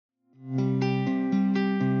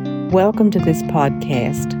Welcome to this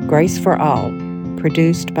podcast, Grace for All,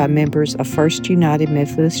 produced by members of First United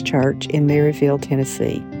Methodist Church in Maryville,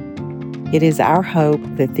 Tennessee. It is our hope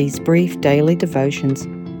that these brief daily devotions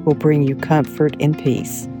will bring you comfort and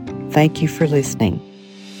peace. Thank you for listening.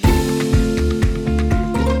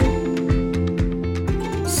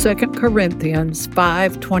 2 Corinthians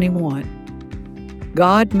 5:21.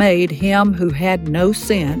 God made him who had no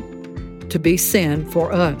sin to be sin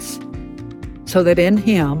for us, so that in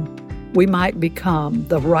him we might become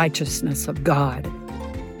the righteousness of God.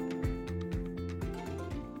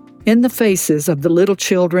 In the faces of the little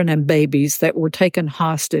children and babies that were taken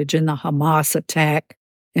hostage in the Hamas attack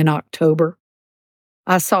in October,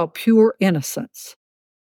 I saw pure innocence,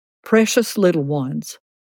 precious little ones,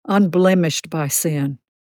 unblemished by sin,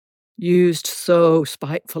 used so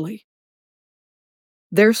spitefully.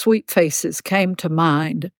 Their sweet faces came to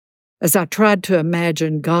mind as I tried to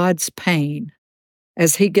imagine God's pain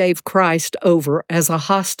as he gave Christ over as a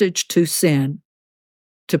hostage to sin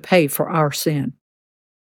to pay for our sin.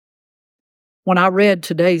 When I read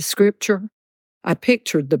today's scripture, I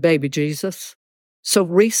pictured the baby Jesus, so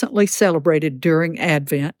recently celebrated during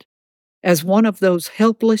Advent, as one of those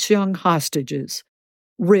helpless young hostages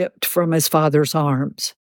ripped from his father's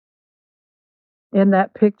arms. In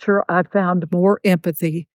that picture, I found more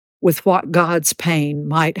empathy with what God's pain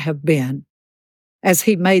might have been as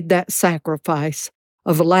he made that sacrifice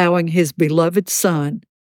of allowing his beloved Son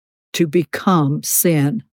to become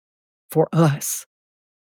sin for us.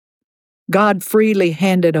 God freely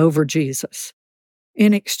handed over Jesus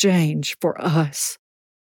in exchange for us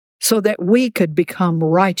so that we could become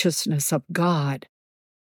righteousness of God.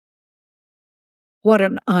 What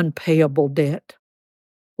an unpayable debt.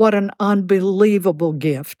 What an unbelievable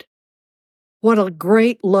gift. What a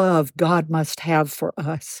great love God must have for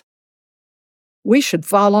us. We should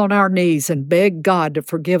fall on our knees and beg God to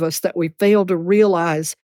forgive us that we fail to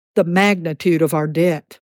realize the magnitude of our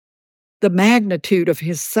debt, the magnitude of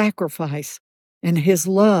his sacrifice and his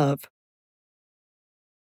love.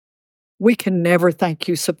 We can never thank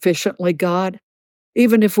you sufficiently, God,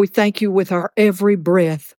 even if we thank you with our every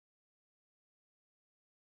breath.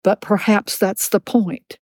 But perhaps that's the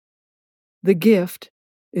point. The gift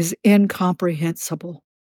is incomprehensible.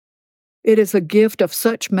 It is a gift of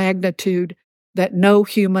such magnitude that no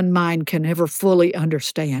human mind can ever fully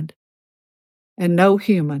understand, and no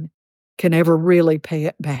human can ever really pay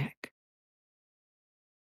it back.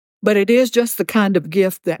 But it is just the kind of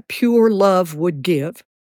gift that pure love would give.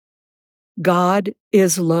 God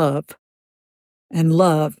is love, and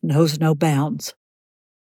love knows no bounds.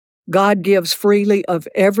 God gives freely of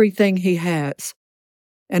everything he has,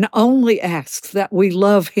 and only asks that we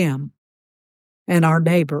love him and our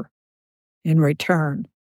neighbor in return.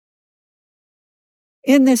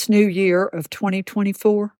 In this new year of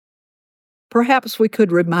 2024, perhaps we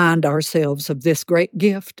could remind ourselves of this great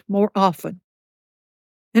gift more often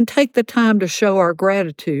and take the time to show our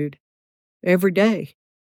gratitude every day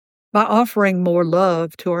by offering more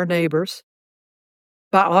love to our neighbors,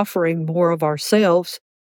 by offering more of ourselves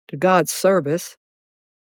to God's service,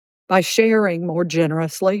 by sharing more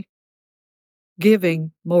generously,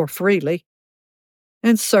 giving more freely,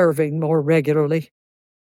 and serving more regularly.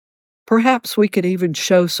 Perhaps we could even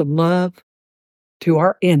show some love to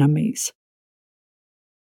our enemies.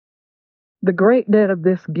 The great debt of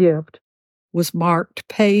this gift was marked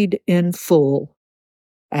paid in full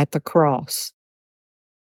at the cross.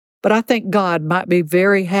 But I think God might be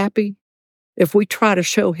very happy if we try to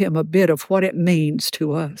show him a bit of what it means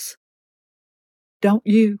to us. Don't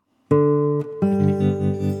you?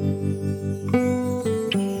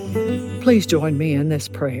 Please join me in this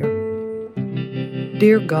prayer.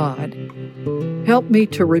 Dear God, help me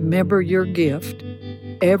to remember your gift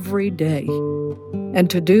every day and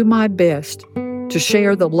to do my best to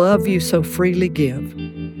share the love you so freely give.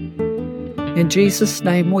 In Jesus'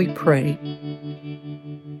 name we pray.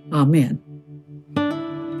 Amen.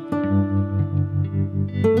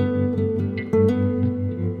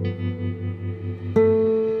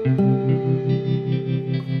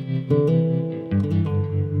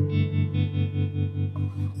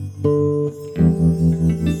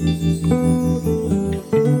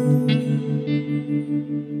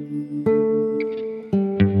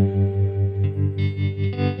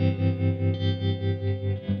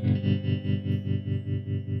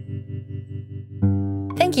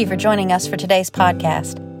 Thank you for joining us for today's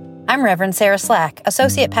podcast. I'm Reverend Sarah Slack,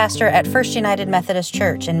 Associate Pastor at First United Methodist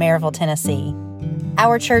Church in Maryville, Tennessee.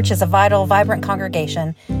 Our church is a vital, vibrant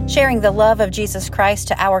congregation sharing the love of Jesus Christ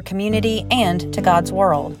to our community and to God's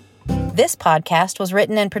world. This podcast was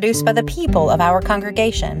written and produced by the people of our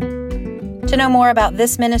congregation. To know more about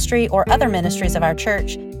this ministry or other ministries of our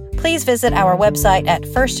church, please visit our website at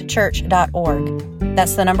firstchurch.org.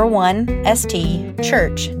 That's the number 1, stchurch.org.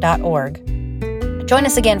 Join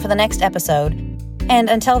us again for the next episode, and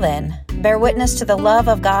until then, bear witness to the love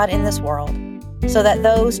of God in this world, so that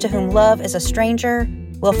those to whom love is a stranger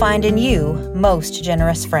will find in you most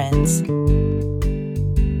generous friends.